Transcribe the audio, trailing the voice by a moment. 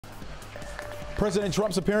President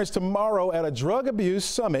Trump's appearance tomorrow at a drug abuse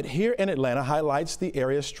summit here in Atlanta highlights the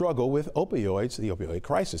area's struggle with opioids, the opioid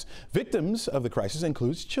crisis. Victims of the crisis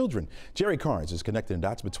includes children. Jerry Carnes is connecting the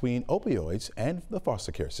dots between opioids and the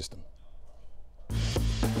foster care system.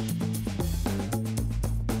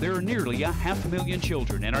 There are nearly 500,000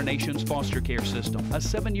 children in our nation's foster care system. A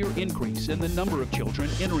 7-year increase in the number of children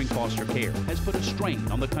entering foster care has put a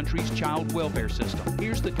strain on the country's child welfare system.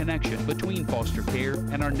 Here's the connection between foster care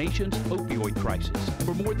and our nation's opioid crisis.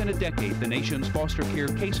 For more than a decade, the nation's foster care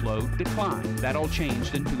caseload declined. That all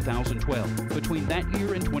changed in 2012. Between that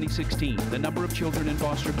year and 2016, the number of children in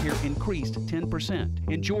foster care increased 10%.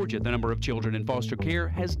 In Georgia, the number of children in foster care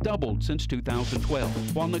has doubled since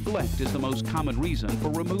 2012. While neglect is the most common reason for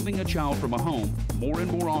removing a child from a home, more and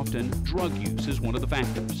more often, drug use is one of the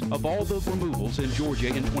factors. Of all the removals in Georgia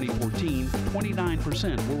in 2014,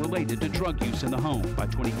 29% were related to drug use in the home. By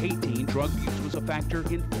 2018, drug use was a factor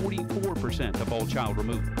in 44% of all child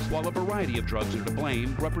removals. While a variety of drugs are to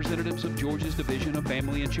blame, representatives of Georgia's Division of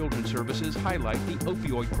Family and Children's Services highlight the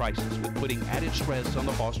opioid crisis with putting added stress on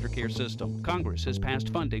the foster care system. Congress has passed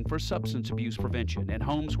funding for substance abuse prevention in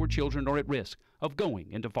homes where children are at risk of going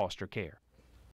into foster care.